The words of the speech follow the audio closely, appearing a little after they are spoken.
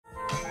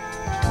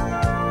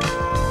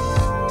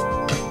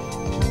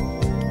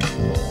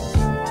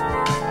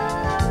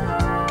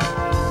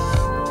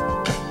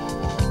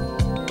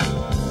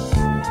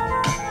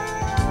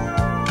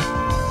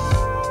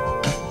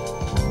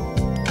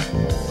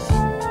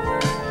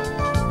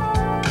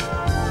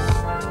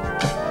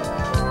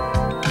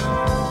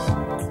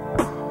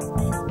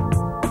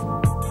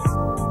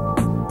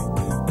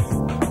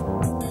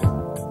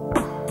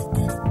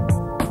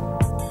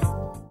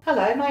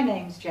my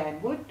name's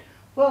Jan Wood.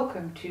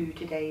 Welcome to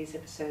today's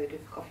episode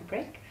of Coffee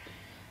Break.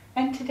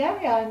 And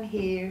today I'm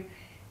here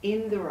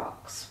in the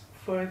Rocks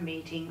for a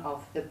meeting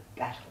of the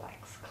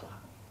BattleAxing Club.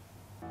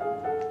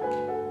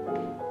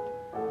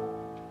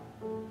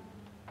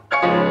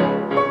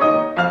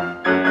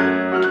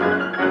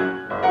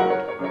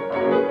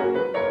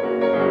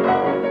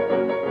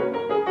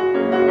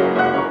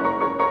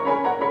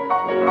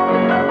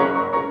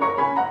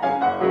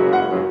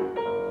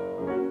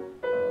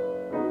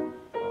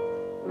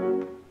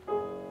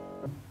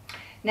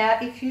 Now,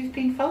 if you've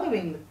been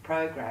following the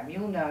program,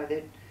 you'll know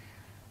that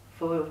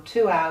for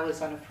 2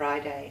 hours on a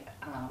Friday,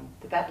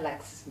 the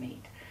BattleAxers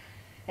meet,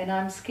 and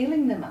I'm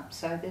skilling them up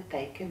so that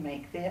they can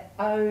make their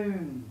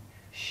own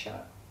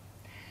show.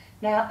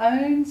 Now,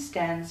 OWN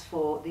stands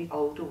for the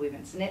Older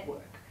Women's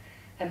Network,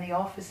 and the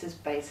office is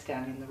based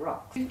down in the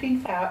Rocks.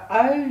 Our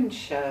own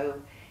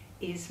show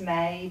is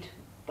made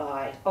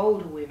by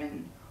older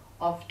women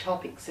of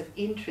topics of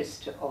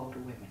interest to older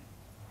women.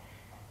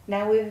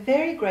 Now, we're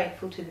very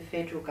grateful to the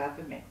federal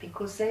government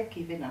because they've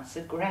given us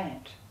a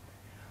grant,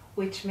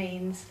 which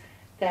means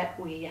that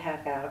we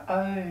have our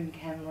own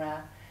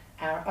camera,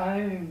 our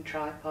own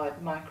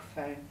tripod,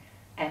 microphone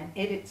and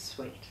edit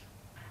suite.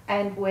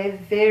 And we're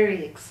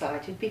very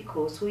excited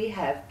because we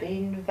have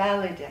been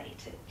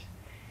validated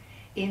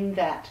in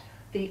that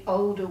the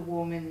older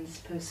woman's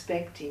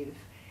perspective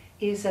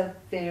is a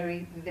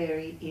very,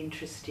 very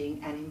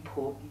interesting and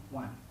important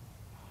one.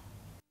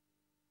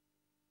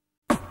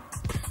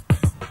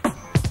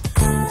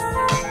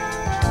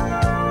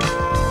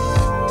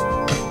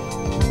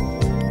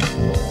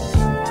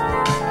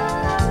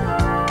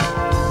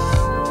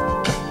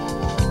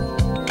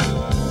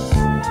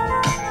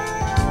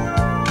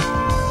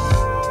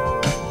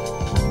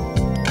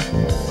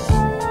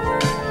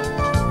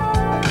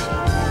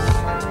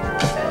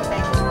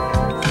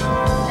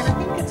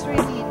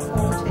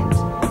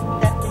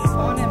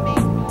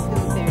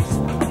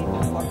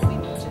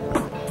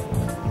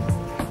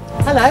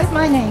 Hello,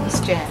 my name is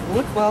Jan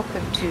Wood.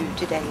 Welcome to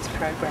today's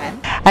program.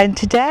 And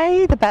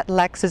today the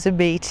BattleAxers are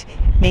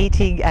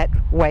meeting at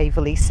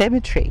Waverley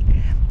Cemetery.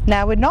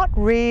 Now, we're not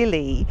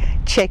really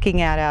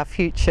checking out our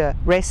future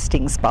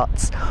resting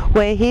spots.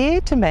 We're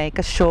here to make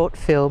a short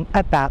film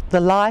about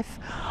the life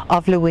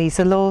of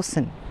Louisa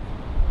Lawson.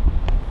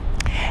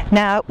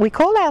 Now, we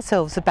call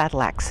ourselves the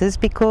BattleAxers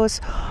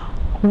because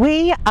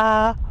we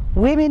are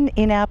women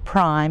in our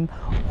prime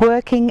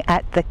working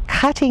at the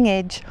cutting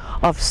edge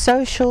of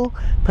social,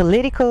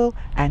 political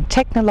and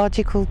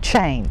technological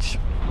change.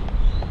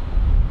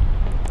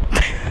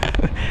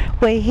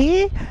 We're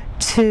here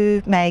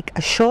to make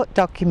a short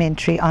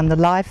documentary on the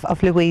life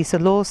of Louisa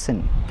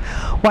Lawson,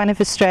 one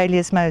of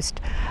Australia's most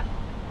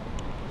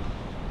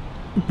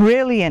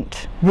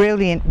brilliant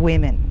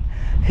women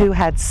who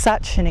had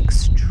such an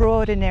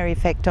extraordinary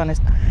effect on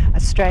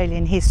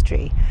Australian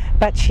history,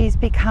 but she's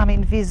become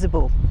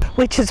invisible,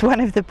 which is one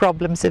of the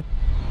problems of...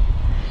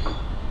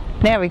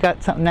 Now we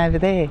got something over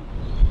there.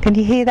 Can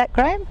you hear that,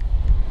 Graham?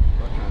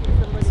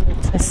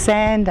 It's a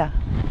sander.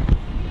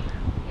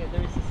 Yeah,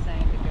 there is a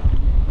sander going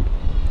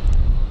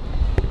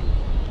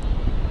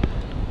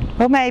there.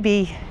 Well,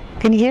 maybe,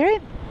 can you hear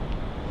it?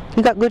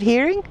 You got good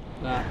hearing?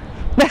 No.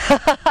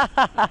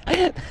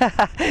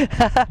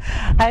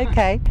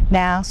 Okay,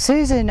 now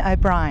Susan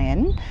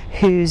O'Brien,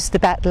 who's the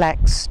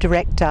BattleAxing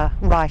director,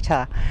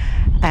 writer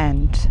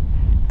and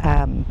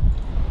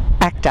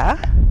actor,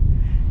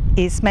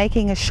 is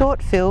making a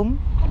short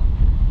film.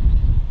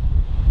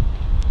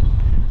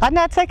 Oh,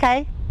 no, it's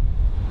okay.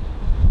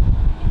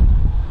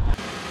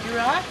 You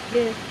right?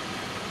 Yeah.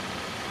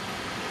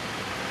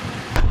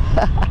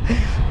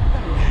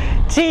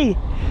 Gee,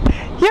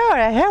 you're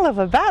a hell of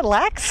a battle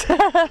axe.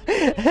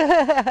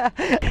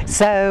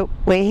 So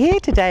we're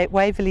here today at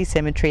Waverley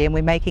Cemetery and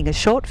we're making a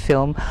short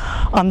film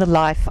on the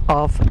life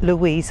of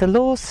Louisa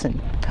Lawson,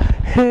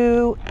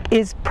 who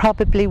is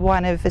probably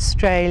one of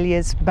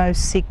Australia's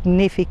most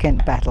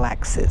significant battle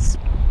axes.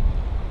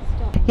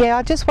 Yeah,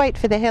 I'll just wait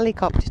for the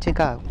helicopter to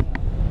go.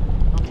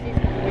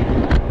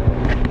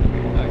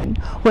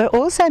 We're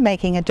also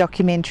making a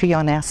documentary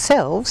on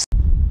ourselves.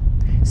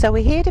 So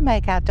we're here to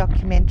make our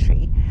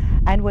documentary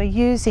and we're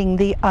using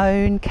the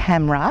OWN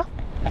camera,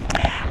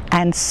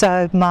 and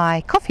so my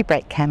coffee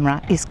break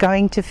camera is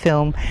going to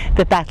film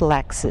the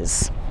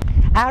BattleAxers.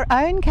 Our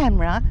OWN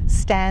camera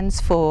stands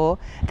for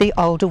the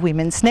Older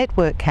Women's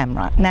Network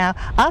camera. Now,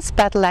 us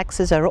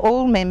BattleAxers are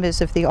all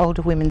members of the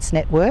Older Women's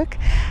Network,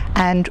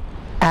 and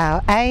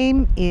our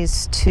aim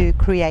is to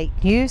create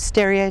new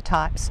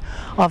stereotypes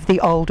of the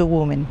older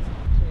woman.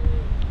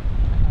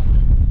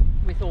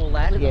 With all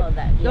that,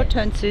 yeah. Your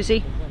turn,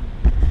 Susie.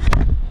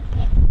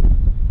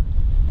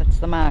 That's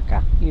the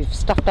marker. You've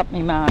stuffed up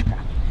my marker.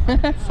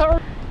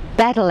 Sorry.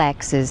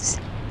 BattleAxers.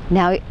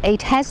 Now,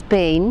 it has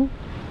been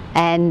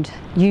and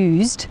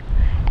used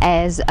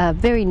as a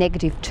very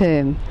negative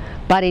term,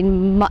 but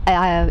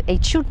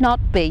it should not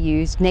be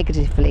used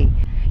negatively.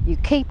 You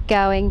keep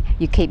going,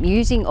 you keep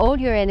using all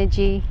your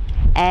energy,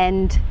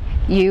 and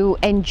you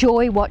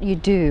enjoy what you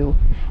do.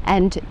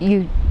 And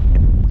you,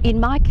 in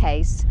my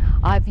case,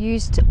 I've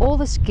used all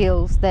the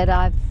skills that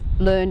I've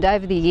learned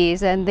over the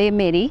years, and they're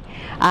many,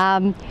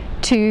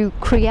 to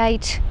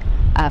create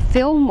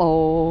film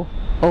or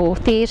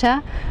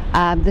theatre,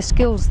 the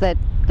skills that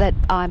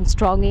I'm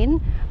strong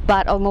in,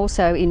 but I'm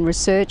also in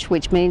research,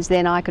 which means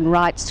then I can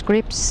write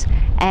scripts,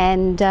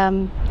 and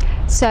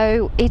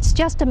so it's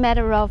just a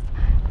matter of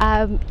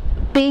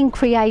being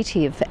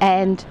creative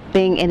and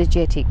being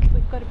energetic.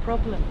 We've got a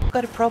problem. We've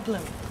got a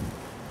problem.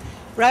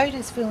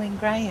 Rhoda's fooling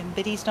Graham,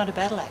 but he's not a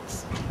battle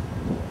axe.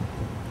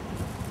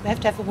 We have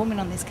to have a woman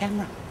on this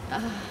camera.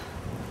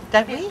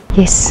 Don't we?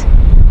 Yes.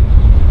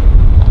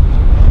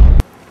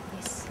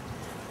 Yes.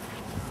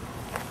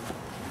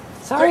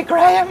 Sorry,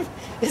 Graham.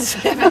 It's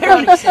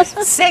very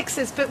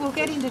sexist, but we'll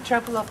get into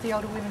trouble off the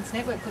Older Women's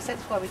Network because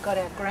that's why we got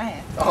our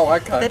grant. Oh,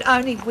 okay. That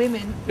only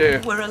women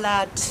were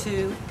allowed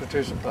to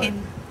participate.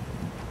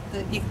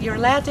 You're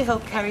allowed to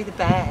help carry the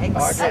bags,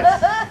 I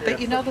guess. but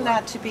you're not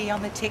allowed to be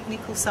on the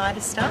technical side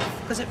of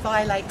stuff because it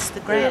violates the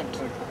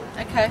grant.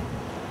 Yeah. Okay.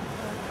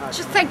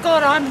 Just thank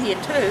God I'm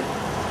here too.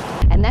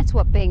 And that's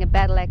what being a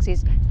battle axe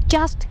is.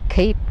 Just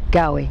keep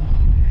going.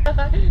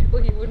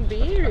 Well, you wouldn't be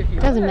here if you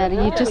Doesn't matter,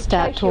 you just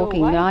start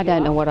talking. I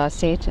don't know what I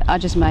said. I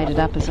just made it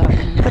up as I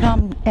went. But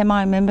am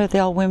I a member of the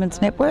Old Women's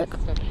Network?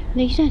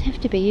 No, you don't have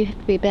to be. You have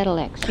to be a battle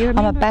axe. You're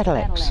I'm a battle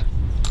axe.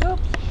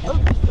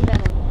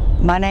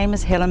 My name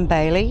is Helen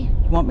Bailey.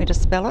 You want me to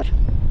spell it?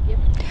 Yep.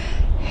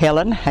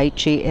 Helen,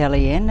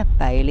 H-E-L-E-N,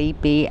 Bailey,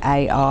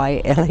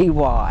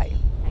 B-A-I-L-E-Y.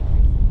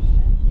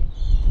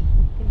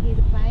 Can you hear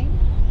the plane?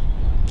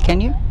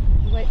 Can you?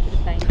 Wait for the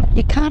plane.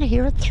 You can't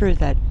hear it through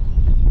that.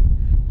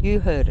 You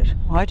heard it.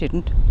 I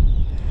didn't.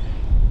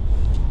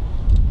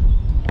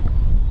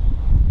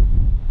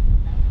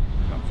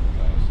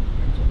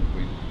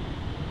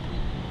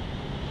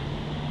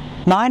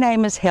 My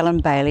name is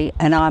Helen Bailey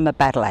and I'm a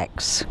battle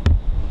axe.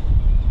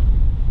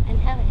 And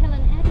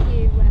Helen, how do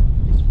you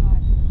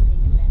describe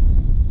being a battle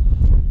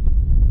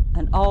axe?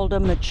 An older,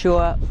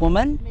 mature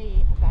woman. To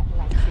me, a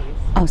battle axe is.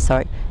 Oh,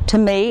 sorry. To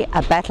me,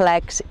 a battle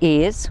axe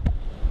is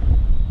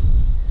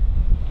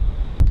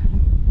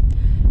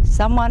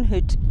someone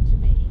who... To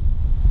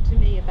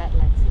me, a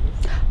battle axe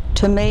is.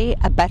 To me,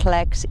 a battle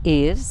axe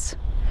is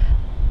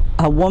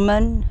a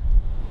woman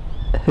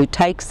who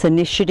takes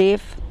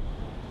initiative,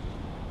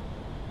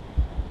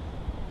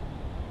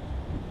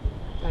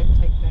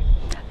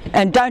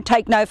 and don't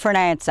take no for an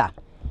answer.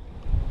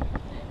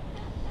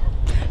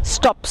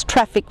 Stops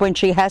traffic when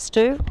she has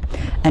to,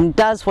 and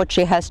does what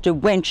she has to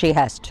when she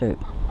has to.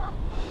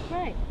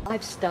 Great.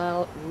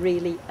 Lifestyle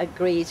really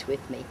agrees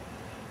with me.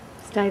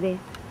 Stay there.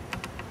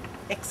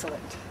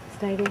 Excellent.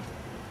 Stay there.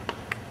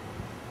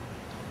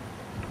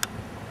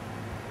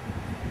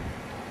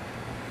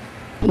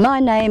 My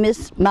name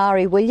is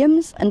Mari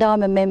Williams and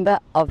I'm a member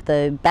of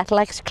the Battle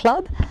Axe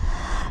Club,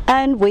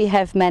 and we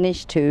have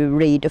managed to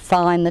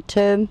redefine the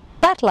term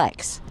battle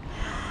axe,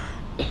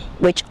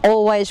 which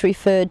always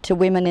referred to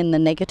women in the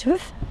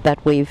negative, but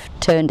we've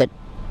turned it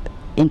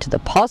into the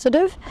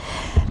positive,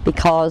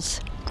 because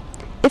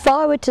if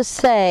I were to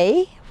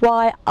say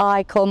why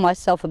I call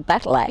myself a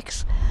battle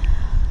axe,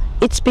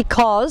 it's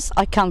because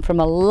I come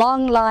from a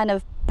long line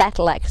of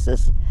battle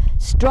axes.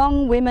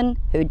 Strong women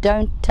who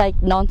don't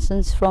take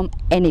nonsense from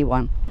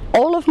anyone.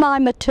 All of my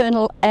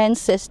maternal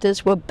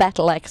ancestors were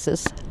battle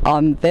axes,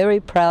 I'm very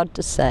proud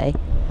to say.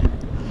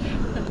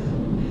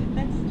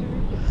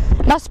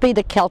 Must be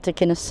the Celtic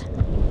in us.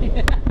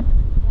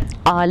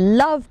 I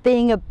love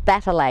being a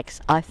battle axe.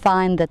 I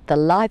find that the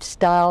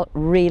lifestyle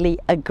really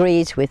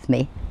agrees with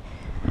me.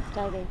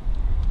 Stay there.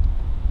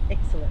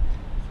 Excellent.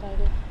 Stay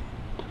there.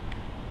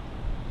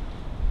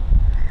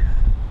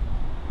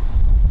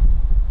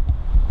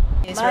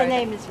 Yes, My Rhoda.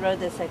 name is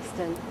Rhoda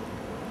Sexton.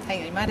 Hang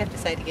on, you might have to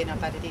say it again. I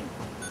butted in.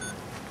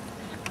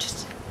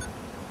 Just.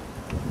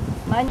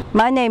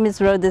 My name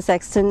is Rhoda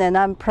Sexton and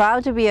I'm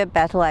proud to be a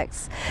battle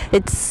axe.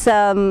 It's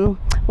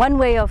one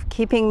way of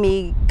keeping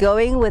me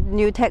going with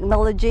new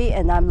technology,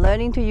 and I'm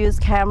learning to use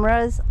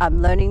cameras,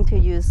 I'm learning to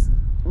use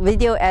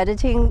video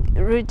editing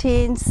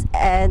routines,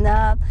 and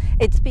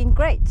it's been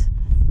great.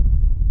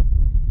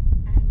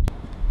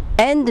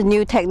 And the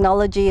new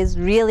technology is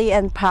really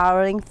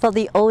empowering for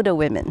the older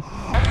women.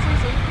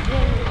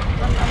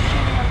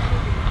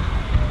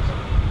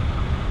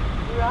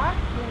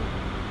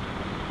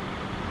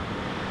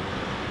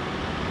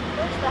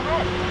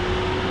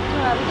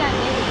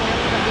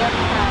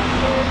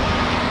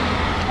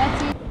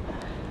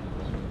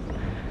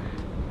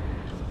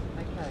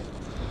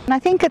 And I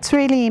think it's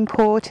really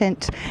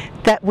important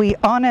that we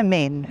honour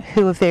men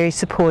who are very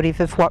supportive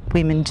of what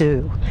women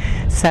do.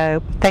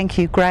 So thank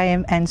you,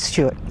 Graham and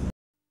Stuart.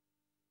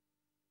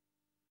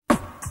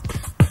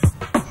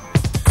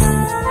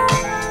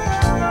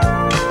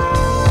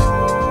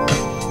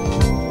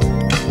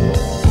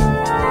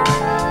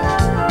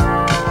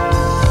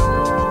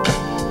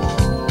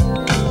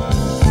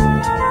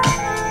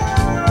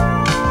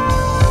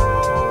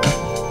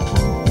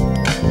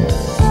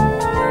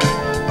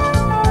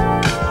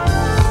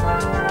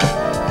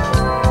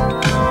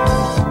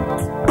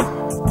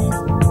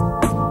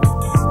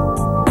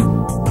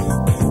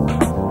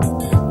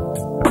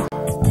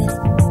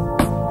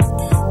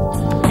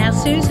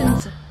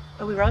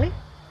 we rolling?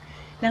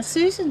 Now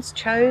Susan's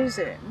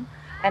chosen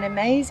an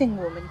amazing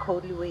woman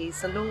called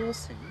Louisa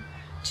Lawson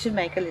to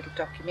make a little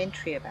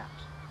documentary about.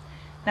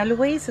 Now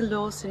Louisa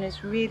Lawson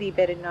is really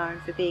better known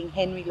for being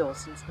Henry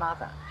Lawson's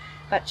mother,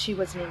 but she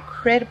was an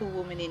incredible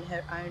woman in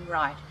her own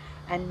right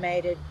and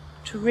made a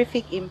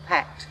terrific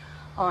impact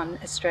on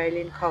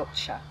Australian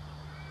culture.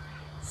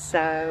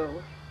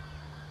 So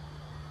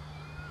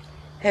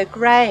her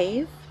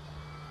grave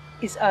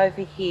is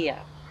over here,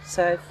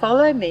 so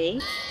follow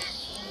me.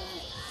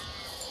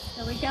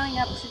 So we're going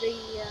up to the,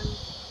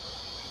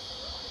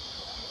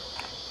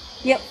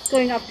 yep,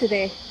 going up to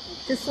there.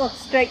 Just walk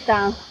straight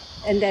down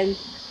and then,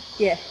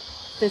 yeah,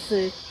 just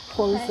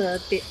pause a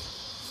bit.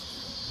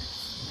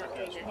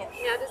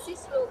 Now does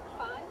this look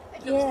fine?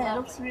 Yeah, it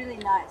looks really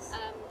nice.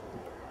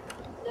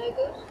 No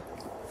good?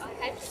 I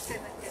had to say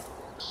like that.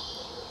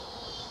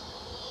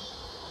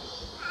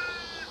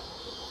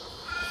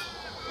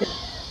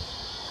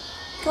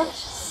 Gosh,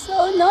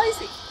 so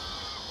noisy.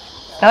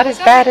 Not as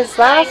bad as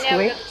last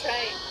week.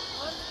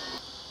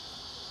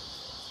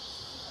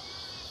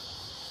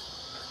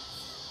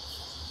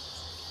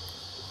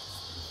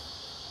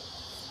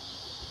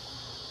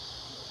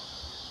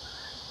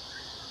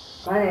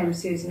 My name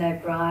is Susan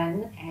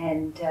O'Brien,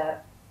 and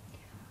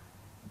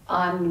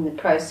I'm in the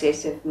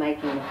process of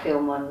making a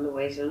film on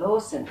Louisa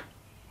Lawson.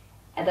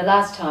 And the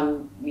last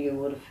time you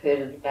would have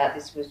heard about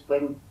this was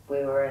when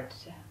we were at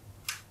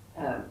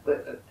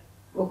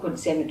Rookwood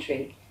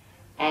Cemetery,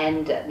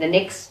 and the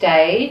next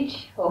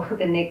stage, or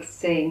the next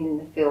scene in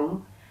the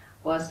film,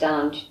 was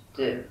done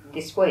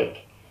this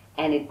week,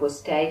 and it was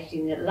staged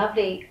in a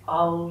lovely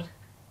old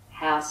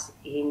house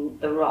in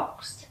the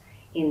rocks,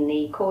 in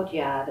the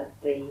courtyard of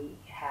the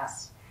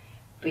house,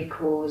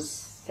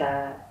 because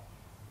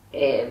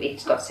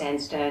it's got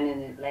sandstone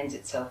and it lends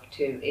itself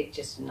to, it's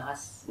just a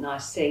nice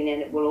scene,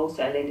 and it will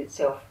also lend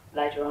itself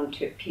later on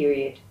to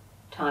period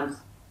times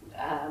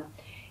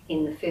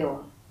in the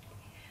film.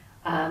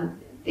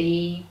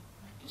 The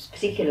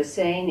particular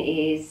scene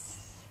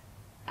is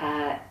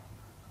a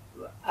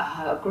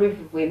group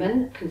of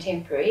women,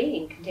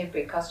 in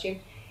contemporary costume,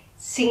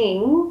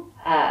 singing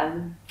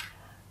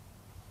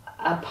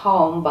a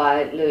poem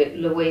by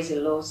Louisa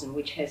Lawson,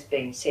 which has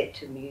been set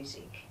to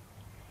music.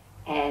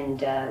 And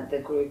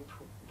the group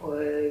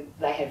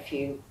they had a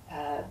few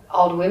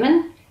older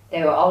women.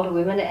 They were older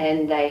women,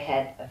 and they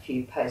had a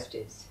few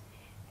posters.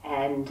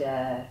 And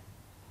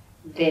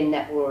then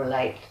that will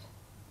relate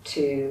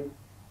to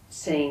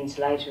scenes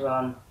later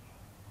on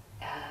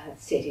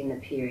set in the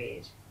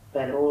period,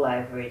 but all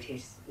over it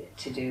is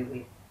to do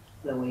with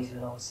Louisa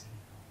Lawson.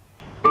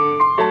 We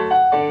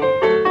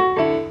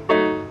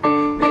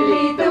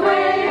lead the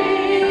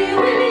way,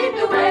 we lead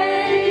the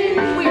way,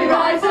 we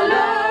rise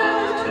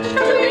alert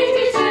to meet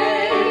each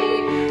day.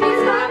 We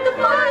start the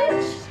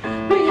fight,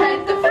 we head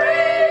the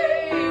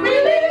fray, we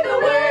lead the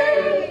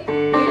way,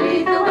 we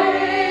lead the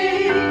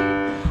way.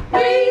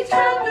 We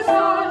turn the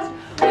sword,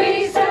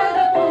 we stir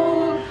the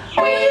pool,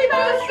 we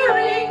burst the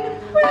ring,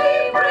 we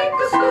break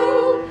the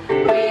school,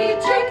 we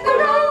take the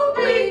road,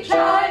 we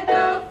drive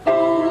the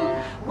fool,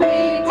 we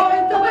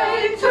point the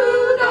way to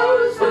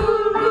those who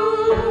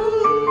rule.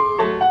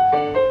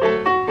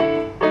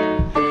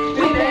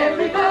 With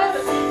every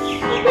verse,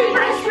 we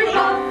brash, we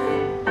buff,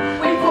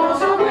 we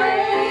force our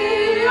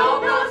way, our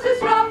blood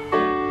is rough.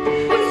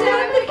 We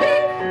stand the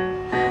kick,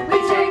 we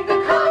take the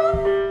cup,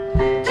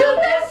 till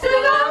this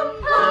an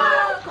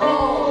umpire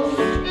calls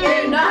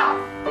enough.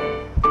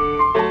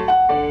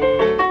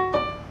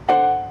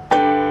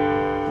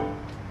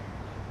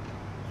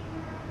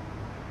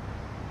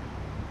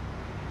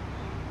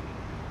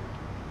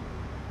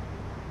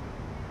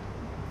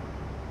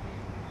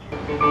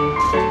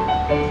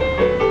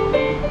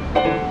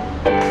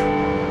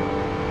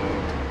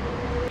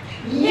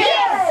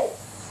 Yes!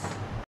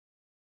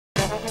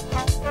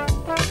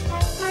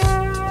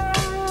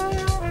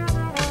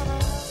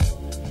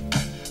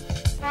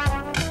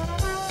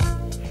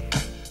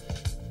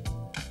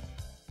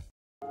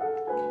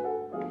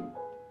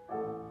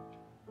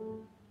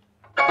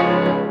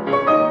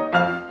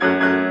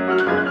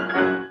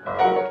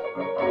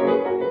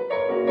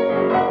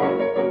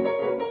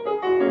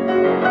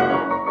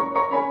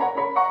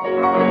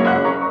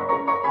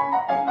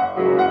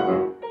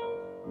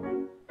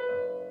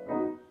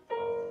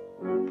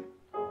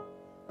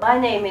 My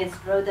name is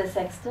Rhoda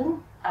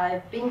Sexton.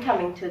 I've been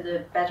coming to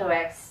the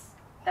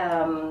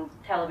BattleAxing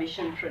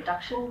television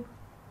production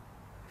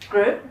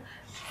group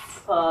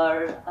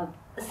for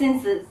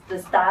since the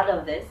start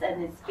of this,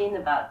 and it's been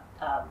about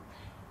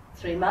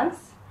 3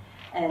 months,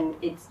 and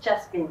it's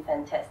just been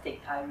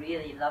fantastic. I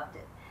really loved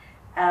it.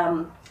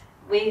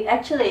 We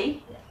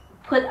actually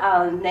put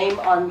our name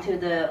onto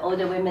the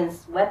Older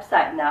Women's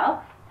website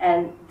now,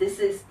 and this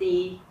is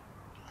the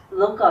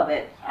look of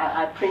it.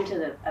 I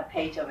printed a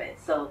page of it,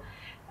 so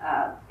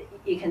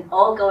you can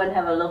all go and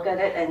have a look at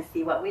it and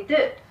see what we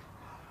did.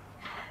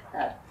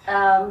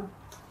 I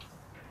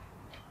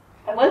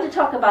want to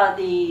talk about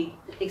the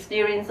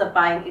experience of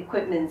buying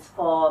equipment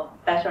for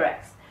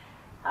BattleAxing.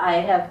 I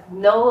have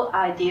no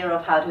idea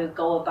of how to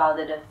go about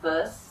it at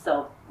first,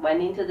 so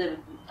went into the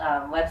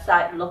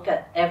website, look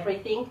at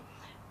everything.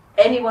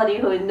 Anybody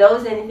who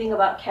knows anything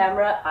about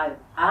camera, I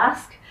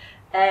ask,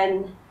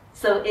 and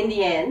so in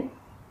the end,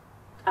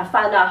 I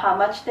found out how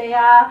much they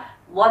are,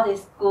 what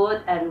is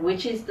good and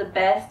which is the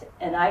best,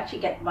 and I actually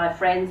get my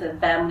friends and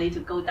family to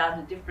go down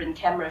to different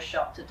camera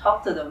shops to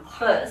talk to them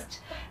first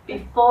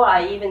before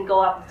I even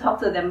go up to talk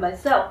to them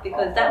myself,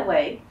 because that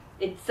way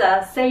it's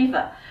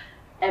safer.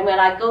 And when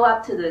I go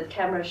up to the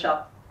camera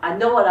shop, I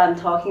know what I'm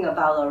talking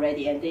about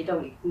already, and they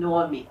don't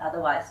ignore me.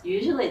 Otherwise,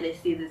 usually they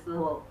see this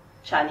little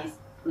Chinese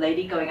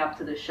lady going up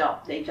to the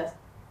shop, they just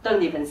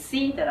don't even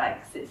see that I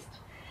exist.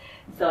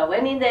 So I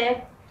went in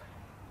there,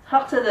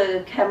 talked to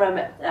the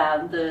cameraman,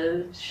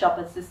 the shop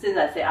assistant.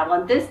 I said, I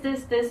want this,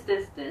 this, this,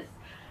 this, this.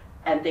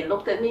 And they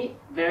looked at me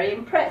very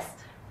impressed.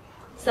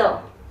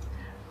 So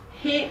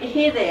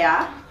here they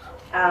are.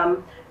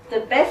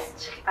 The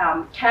best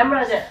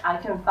camera that I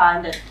can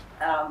find that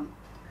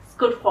is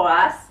good for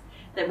us,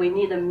 that we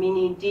need a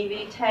mini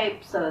DV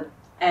tape, so,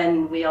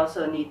 and we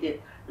also need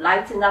it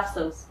light enough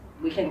so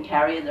we can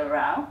carry it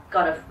around.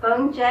 Got a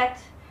phone jack.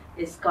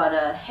 It's got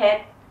a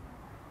head,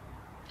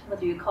 what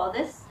do you call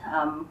this?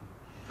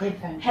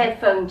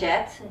 Headphone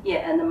jack,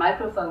 yeah, and a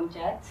microphone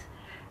jack,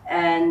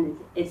 and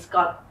it's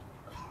got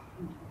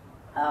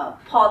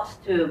ports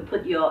to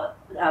put your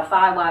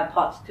firewire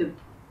ports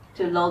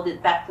to load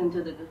it back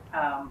into the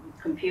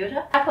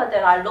computer. The tripod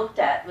that I looked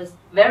at was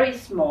very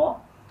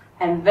small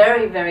and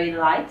very, very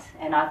light,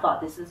 and I thought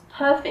this is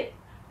perfect.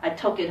 I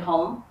took it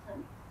home.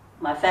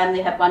 My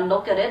family had one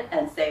look at it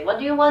and say, what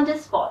do you want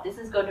this for? This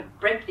is going to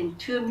break in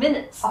 2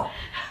 minutes. Oh.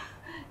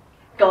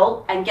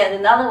 Go and get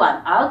another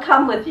one. I'll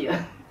come with you.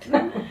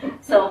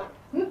 So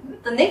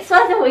the next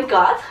one that we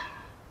got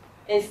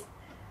is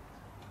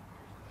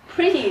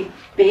pretty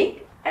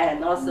big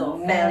and also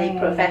fairly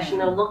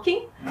professional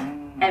looking.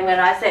 And when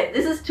I said,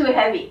 this is too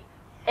heavy,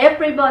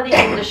 everybody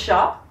in the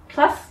shop,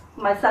 plus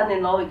my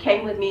son-in-law who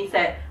came with me,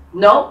 said,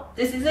 no,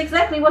 this is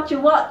exactly what you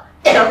want.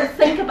 Don't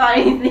think about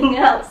anything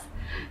else.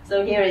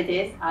 So here it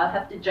is. I'll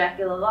have to drag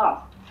it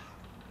along.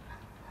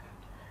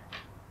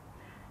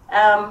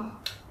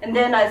 And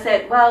then I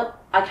said, well,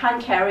 I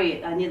can't carry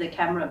it. I need a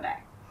camera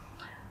bag.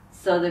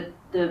 So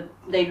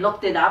they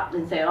looked it up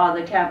and said, oh,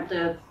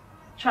 the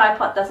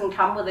tripod doesn't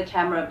come with a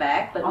camera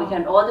bag, but we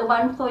can order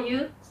one for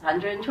you. It's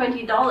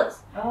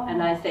 $120. Oh.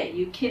 And I said,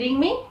 you kidding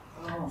me?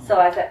 Oh. So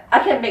I said, I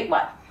can make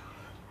one.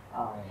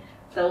 Oh.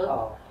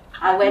 So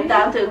I went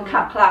down to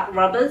Clark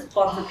Rubbers,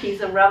 bought a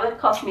piece of rubber,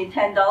 cost me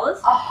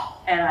 $10,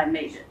 and I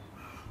made it.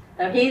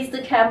 Now here's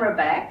the camera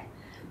bag.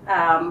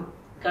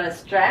 Got a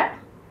strap,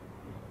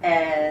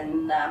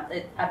 and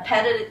I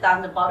padded it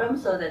down the bottom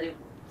so that it's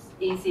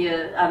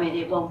easier,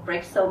 it won't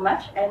break so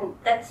much, and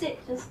that's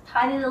it, just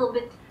tiny little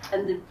bit,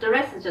 and the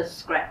rest is just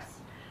scraps.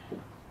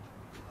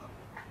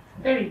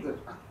 Very good.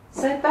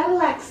 So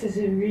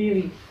BattleAxes have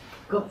really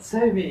got so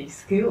many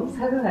skills,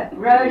 haven't they?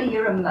 Rhodey,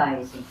 you're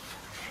amazing.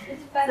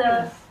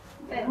 So,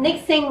 the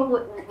next thing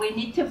we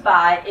need to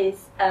buy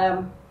is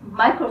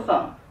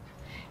microphone.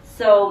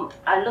 So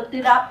I looked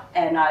it up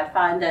and I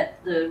find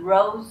that the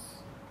Rode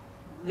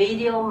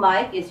video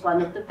mic is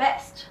one of the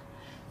best.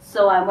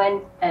 So I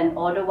went and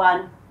ordered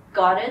one,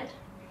 got it,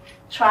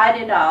 tried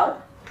it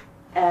out.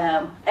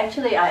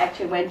 Actually, I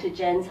went to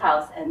Jen's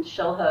house and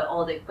showed her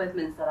all the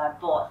equipment that I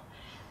bought.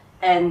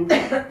 And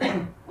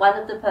one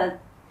of the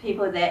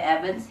people there,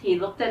 Evans, he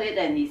looked at it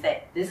and he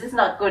said, this is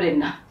not good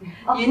enough.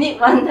 You need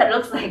one that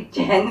looks like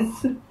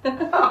Jen's.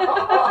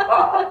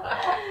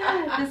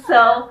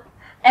 So,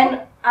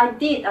 and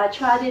I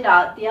tried it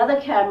out. The other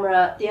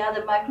camera, the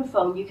other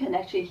microphone, you can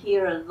actually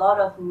hear a lot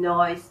of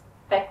noise,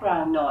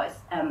 background noise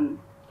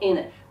in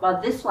it.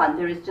 While this one,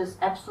 there is just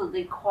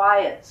absolutely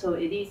quiet. So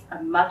it is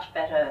a much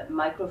better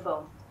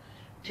microphone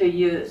to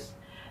use.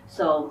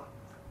 So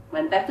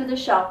went back to the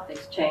shop,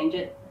 exchanged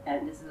it.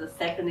 And this is the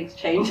second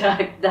exchange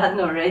I've done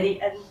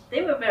already, and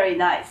they were very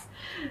nice.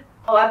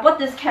 Oh, I bought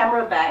this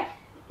camera bag.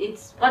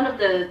 It's one of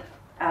the,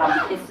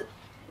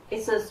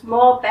 it's a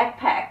small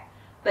backpack,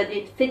 but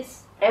it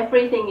fits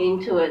everything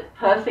into it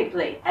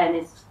perfectly, and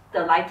it's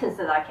the lightest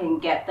that I can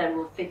get that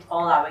will fit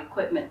all our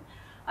equipment.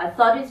 I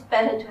thought it's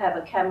better to have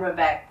a camera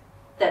bag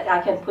that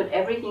I can put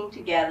everything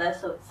together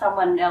so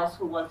someone else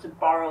who wants to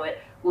borrow it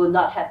will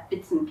not have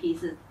bits and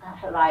pieces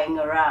lying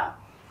around.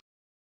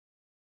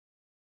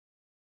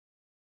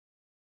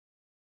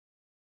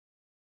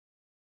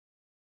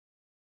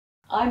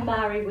 I'm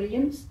Mari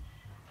Williams,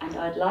 and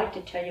I'd like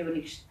to tell you an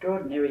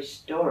extraordinary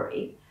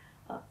story.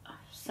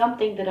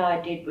 Something that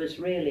I did was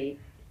really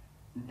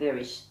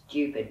very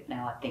stupid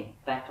now I think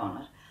back on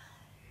it.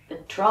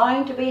 But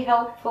trying to be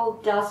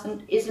helpful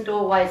isn't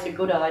always a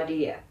good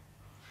idea.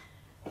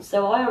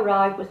 So I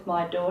arrived with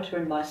my daughter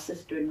and my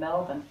sister in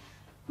Melbourne.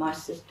 My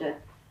sister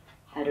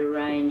had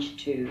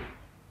arranged to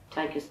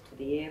take us to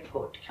the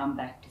airport to come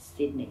back to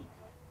Sydney.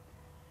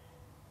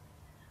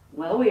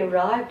 Well, we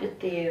arrived at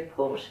the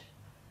airport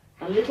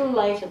a little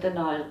later than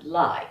I'd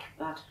like,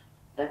 but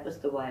that was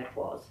the way it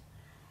was.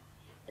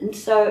 And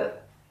so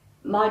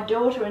my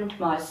daughter and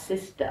my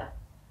sister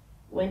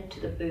went to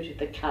the boot of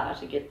the car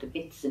to get the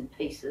bits and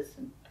pieces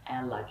and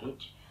our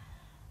luggage,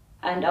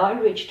 and I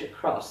reached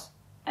across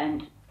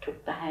and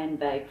took the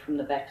handbag from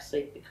the back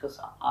seat because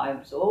I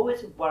was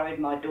always worried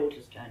my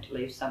daughter's going to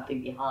leave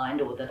something behind,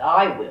 or that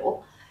I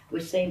will. We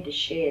seem to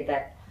share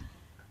that,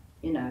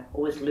 you know,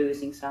 always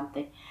losing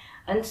something.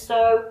 And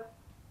so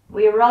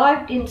we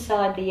arrived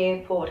inside the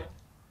airport.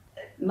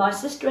 My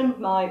sister and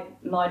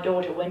my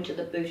daughter went to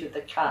the boot of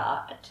the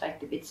car and take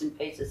the bits and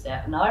pieces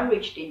out, and I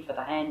reached in for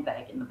the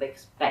handbag in the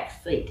back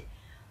seat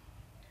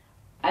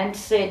and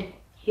said,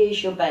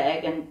 "Here's your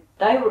bag," and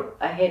they were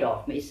ahead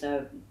of me,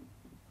 so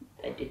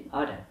they didn't,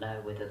 I don't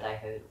know whether they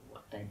heard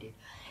what they did.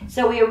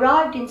 So we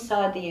arrived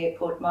inside the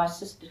airport. My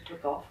sister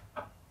took off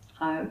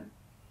home,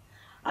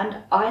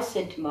 and I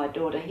said to my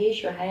daughter,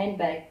 "Here's your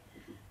handbag,"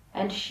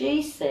 and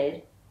she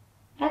said,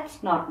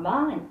 "That's not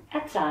mine,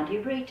 that's Auntie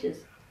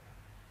Rita's."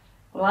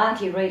 Well,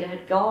 Auntie Rita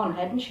had gone,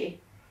 hadn't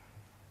she?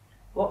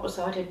 What was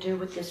I to do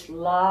with this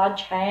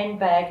large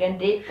handbag,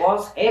 and it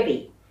was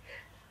heavy?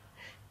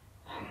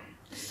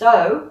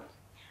 So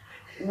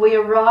we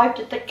arrived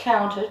at the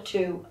counter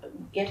to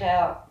get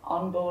our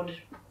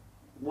onboard,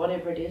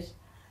 whatever it is,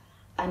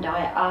 and I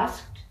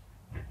asked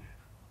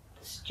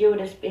the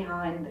stewardess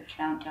behind the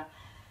counter,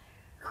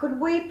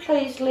 "Could we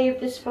please leave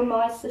this for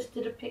my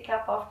sister to pick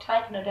up? I've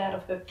taken it out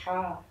of her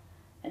car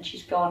and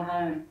she's gone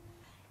home."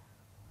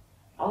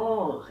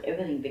 Oh,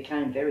 everything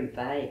became very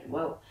vague.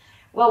 Well,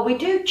 we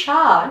do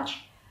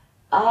charge.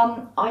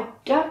 I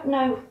don't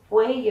know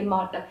where you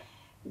might.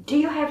 Do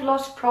you have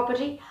lost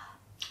property?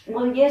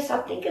 Well, yes,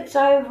 I think it's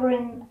over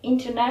in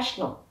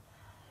International.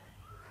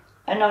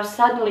 And I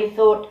suddenly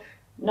thought,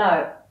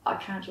 no, I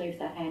can't leave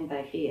that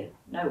handbag here.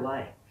 No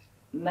way.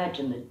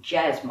 Imagine the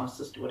jazz my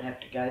sister would have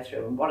to go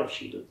through, and what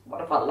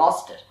if I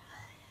lost it?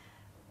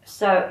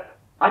 So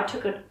I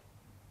took it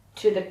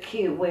to the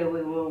queue where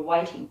we were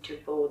waiting to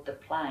board the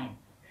plane.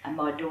 And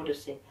my daughter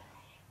said,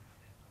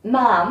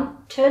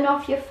 "Mum, turn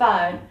off your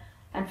phone."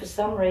 And for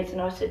some reason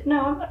I said,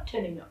 "No, I'm not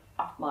turning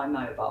off my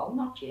mobile,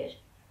 not yet."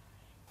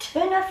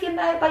 "Turn off your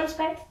mobile,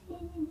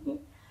 Feisty."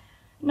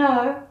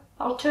 "No,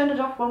 I'll turn it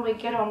off when we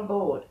get on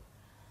board."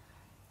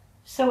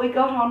 So we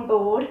got on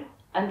board,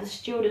 and the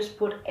stewardess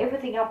put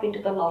everything up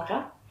into the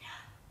locker.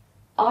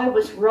 I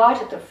was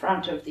right at the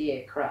front of the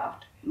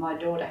aircraft. My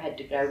daughter had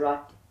to go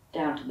right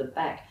down to the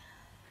back.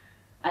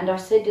 And I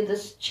said to the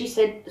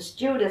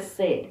stewardess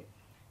said,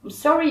 "I'm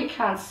sorry you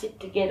can't sit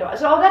together." I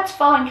said, "Oh, that's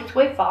fine, because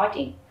we're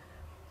fighting."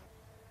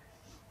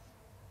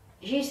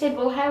 She said,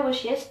 "Well, how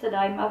was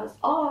yesterday, Mother's?"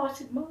 "Oh," I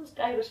said, "Mother's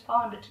Day was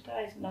fine, but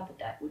today's another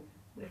day.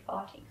 We're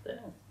fighting." So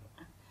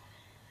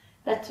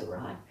that's all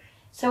right.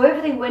 So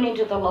everything went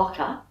into the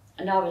locker,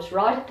 and I was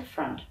right at the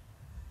front.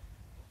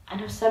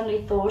 And I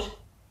suddenly thought,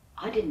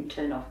 I didn't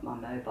turn off my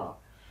mobile.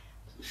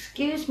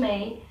 "Excuse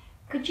me,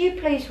 could you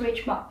please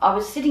reach my..." I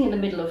was sitting in the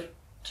middle of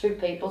two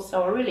people,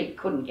 so I really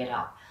couldn't get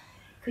up.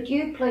 "Could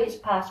you please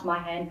pass my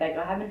handbag?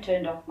 I haven't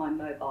turned off my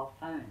mobile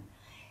phone."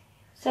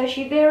 So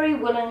she very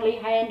willingly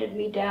handed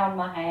me down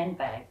my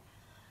handbag.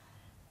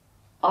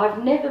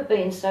 I've never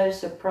been so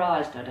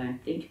surprised, I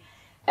don't think.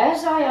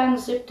 As I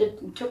unzipped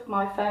it and took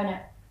my phone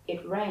out,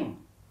 it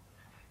rang.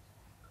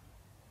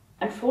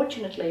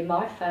 Unfortunately,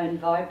 my phone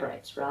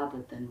vibrates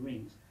rather than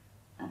rings.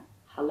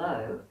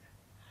 Hello?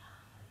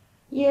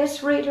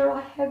 "Yes, Rita,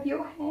 I have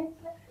your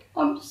handbag.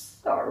 I'm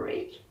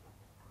sorry."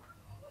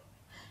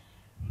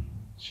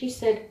 She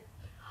said,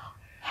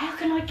 "How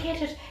can I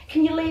get it?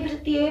 Can you leave it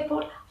at the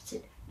airport?" I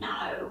said,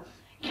 "No,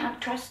 can't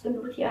trust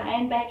them with your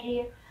handbag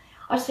here."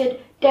 I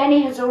said,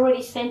 "Danny has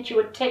already sent you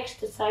a text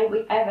to say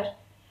we have it."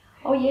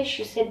 "Oh yes,"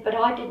 she said, "but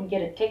I didn't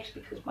get a text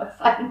because my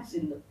phone's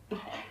in the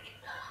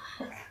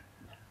bag."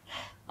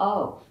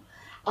 "Oh,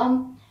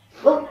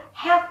 well,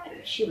 how..."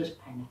 She was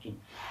panicking.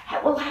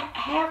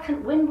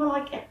 When will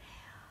I get..."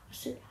 I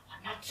said,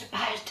 "I'm not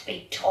supposed to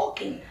be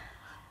talking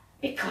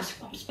because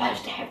I'm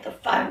supposed to have the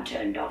phone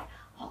turned off.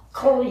 I'll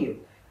call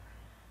you."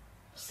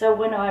 So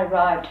when I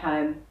arrived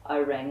home, I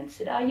rang and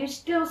said, "Are you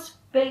still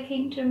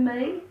speaking to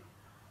me?"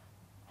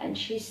 And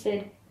she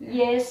said,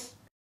 "Yes,